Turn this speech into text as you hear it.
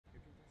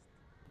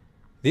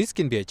This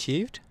can be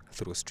achieved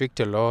through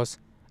stricter laws,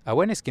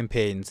 awareness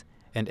campaigns,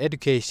 and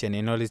education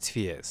in all its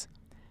spheres.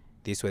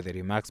 These were the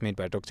remarks made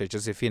by Dr.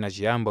 Josephine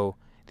Ajiambo,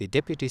 the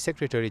Deputy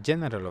Secretary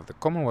General of the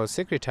Commonwealth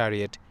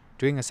Secretariat,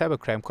 during a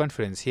cybercrime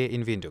conference here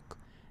in Windhoek.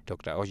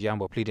 Dr.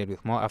 Ajiambo pleaded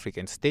with more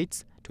African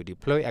states to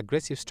deploy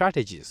aggressive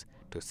strategies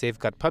to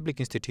safeguard public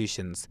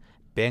institutions,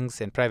 banks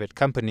and private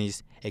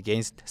companies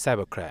against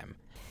cybercrime.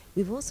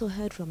 We've also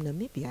heard from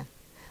Namibia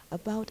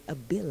about a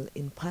bill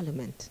in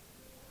Parliament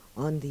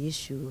on the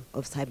issue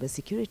of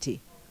cybersecurity,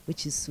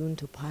 which is soon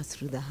to pass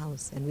through the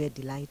House, and we're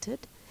delighted.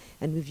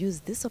 And we've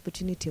used this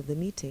opportunity of the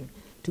meeting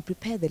to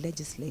prepare the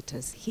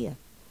legislators here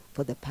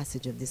for the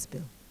passage of this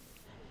bill.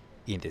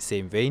 In the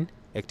same vein,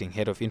 Acting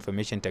Head of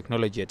Information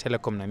Technology at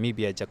Telecom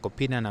Namibia,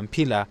 Jacopina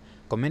Nampila,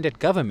 commended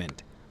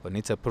government on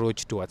its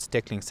approach towards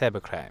tackling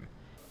cybercrime.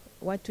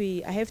 What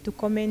I have to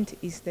comment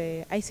is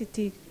the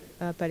ICT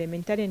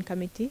Parliamentarian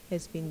Committee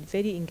has been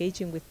very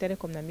engaging with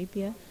Telecom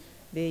Namibia.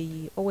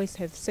 They always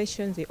have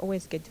sessions, they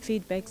always get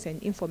feedbacks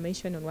and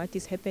information on what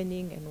is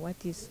happening and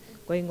what is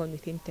going on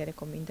within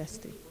telecom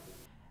industry.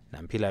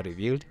 Nampila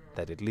revealed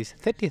that at least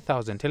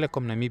 30,000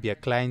 Telecom Namibia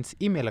clients'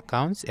 email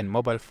accounts and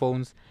mobile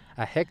phones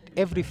are hacked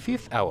every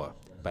 5th hour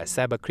by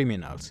cyber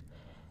criminals.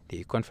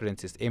 The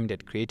conference is aimed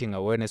at creating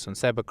awareness on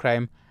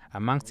cybercrime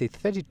amongst the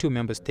 32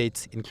 member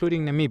states,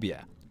 including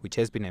Namibia, which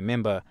has been a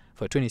member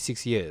for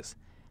 26 years.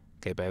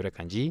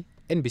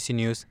 Cybercrime-NBC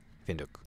News, Windhoek.